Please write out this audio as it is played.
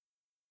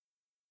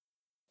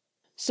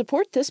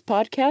Support this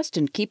podcast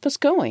and keep us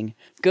going.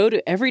 Go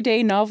to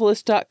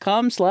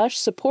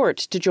everydaynovelist.com/support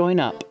to join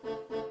up.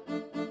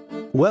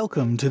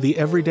 Welcome to The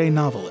Everyday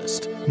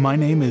Novelist. My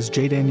name is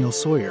J. Daniel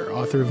Sawyer,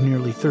 author of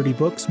nearly 30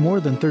 books, more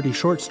than 30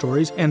 short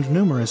stories, and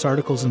numerous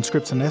articles and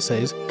scripts and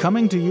essays,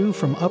 coming to you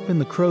from up in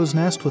the crow's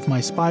nest with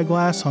my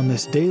spyglass on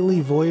this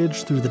daily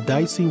voyage through the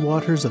dicey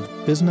waters of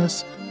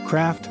business,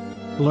 craft,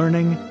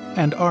 learning,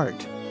 and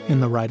art in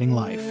the writing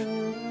life.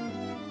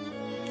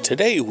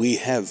 Today we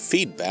have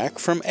feedback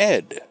from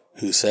Ed,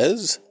 who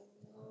says,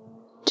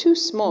 Two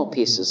small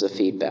pieces of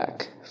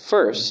feedback.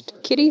 First,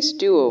 Kitty's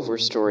do-over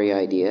story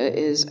idea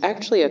is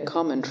actually a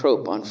common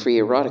trope on free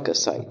erotica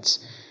sites.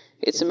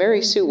 It's a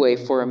Mary Sue way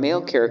for a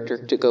male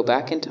character to go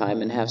back in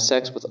time and have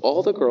sex with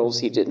all the girls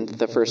he didn't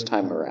the first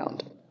time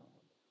around.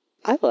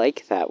 I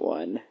like that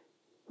one.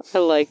 I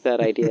like that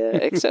idea,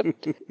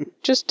 except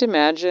just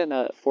imagine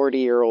a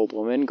 40-year-old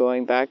woman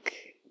going back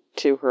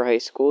to her high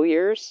school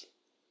years.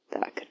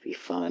 That could be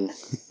fun.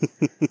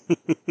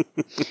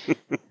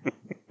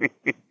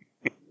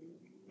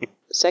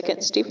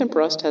 Second, Stephen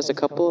Brust has a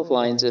couple of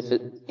lines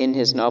in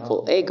his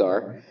novel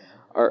Agar,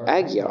 or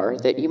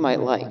Agyar, that you might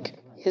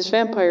like. His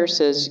vampire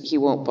says he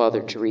won't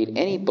bother to read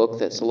any book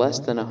that's less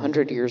than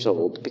 100 years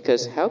old,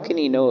 because how can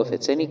he know if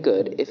it's any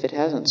good if it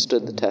hasn't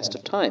stood the test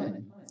of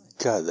time?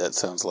 God, that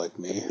sounds like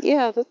me.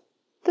 Yeah,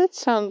 that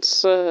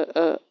sounds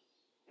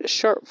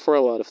sharp for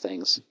a lot of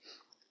things.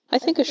 I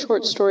think a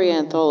short story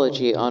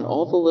anthology on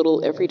all the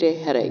little everyday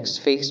headaches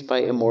faced by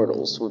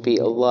immortals would be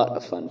a lot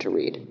of fun to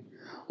read.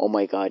 Oh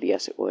my god,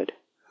 yes it would.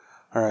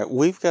 Alright,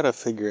 we've got to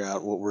figure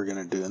out what we're going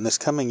to do. In this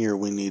coming year,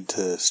 we need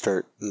to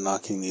start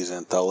knocking these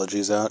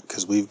anthologies out,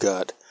 because we've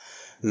got,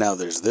 now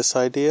there's this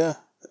idea,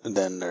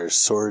 then there's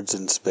Swords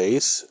in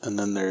Space, and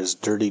then there's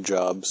Dirty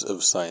Jobs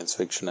of Science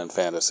Fiction and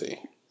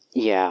Fantasy.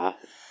 Yeah.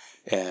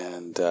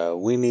 And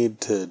we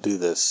need to do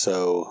this,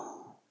 so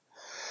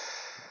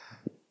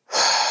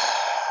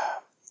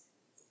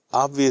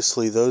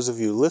obviously those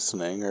of you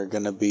listening are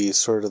going to be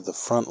sort of the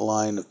front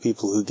line of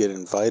people who get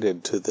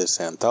invited to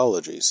this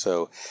anthology,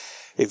 so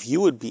if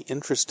you would be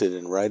interested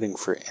in writing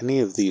for any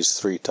of these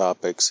three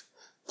topics,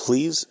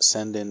 please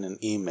send in an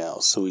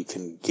email so we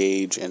can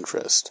gauge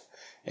interest,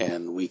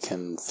 and we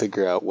can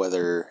figure out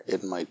whether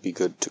it might be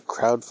good to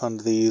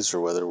crowdfund these,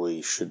 or whether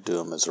we should do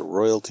them as a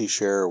royalty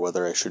share, or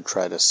whether I should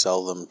try to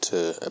sell them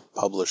to a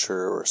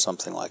publisher or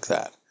something like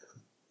that.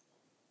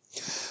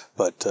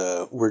 But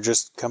we're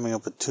just coming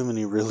up with too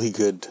many really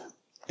good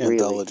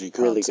anthology concepts.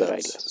 Really good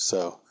ideas.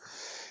 So,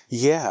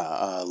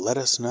 yeah, let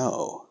us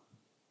know.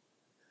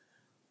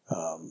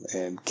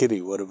 And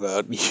Kitty, what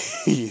about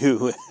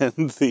you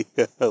and the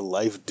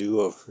life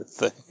do-over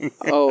thing?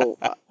 Oh,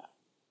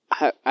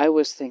 I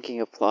was thinking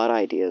of plot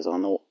ideas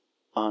on the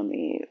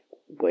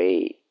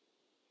way,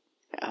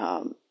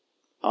 on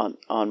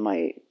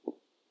my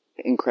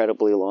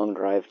incredibly long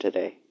drive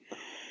today.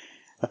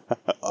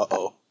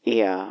 Uh-oh.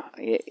 Yeah,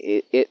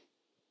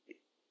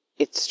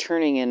 it's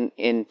turning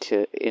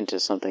into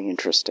something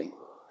interesting.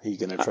 Are you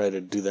going to try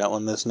to do that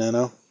one this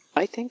Nano?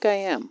 I think I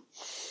am.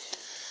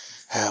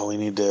 We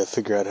need to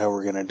figure out how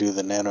we're going to do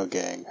the Nano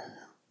Gang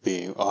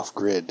being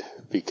off-grid,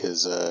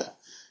 because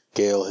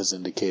Gail has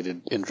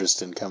indicated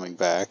interest in coming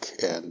back,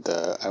 and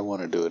I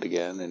want to do it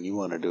again, and you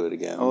want to do it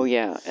again. Oh,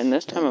 yeah, and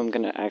this time I'm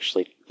going to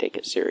actually take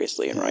it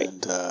seriously and write.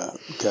 And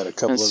got a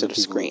couple Instead of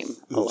of people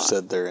who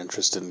said they're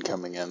interested in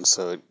coming in,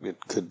 so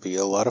it could be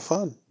a lot of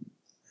fun.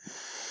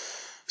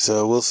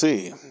 So we'll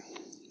see.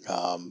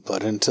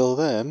 But until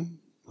then,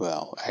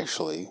 well,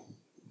 actually,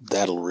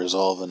 that'll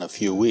resolve in a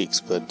few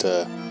weeks, but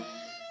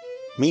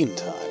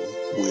meantime,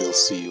 we'll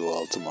see you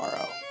all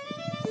tomorrow.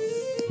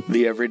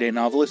 The Everyday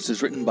Novelist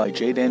is written by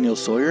J. Daniel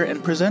Sawyer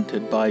and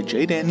presented by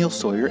J. Daniel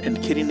Sawyer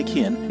and Kitty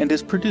Nakian, and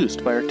is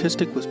produced by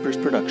Artistic Whispers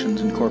Productions,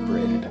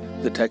 Incorporated.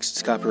 The text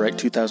is copyright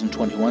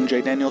 2021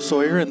 J. Daniel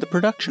Sawyer, and the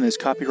production is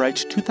copyright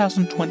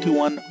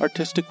 2021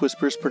 Artistic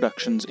Whispers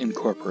Productions,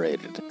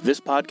 Incorporated.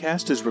 This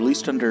podcast is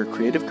released under a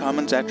Creative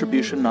Commons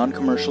Attribution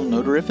Non-Commercial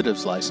No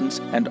Derivatives license,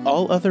 and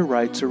all other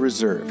rights are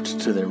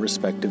reserved to their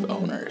respective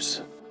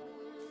owners.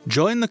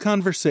 Join the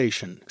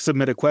conversation,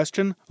 submit a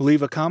question,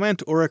 leave a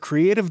comment, or a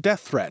creative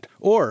death threat,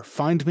 or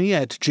find me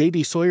at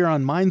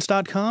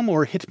jdsawyeronminds.com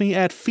or hit me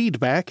at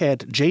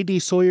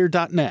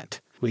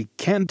feedback@jdsawyer.net. We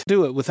can't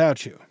do it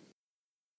without you.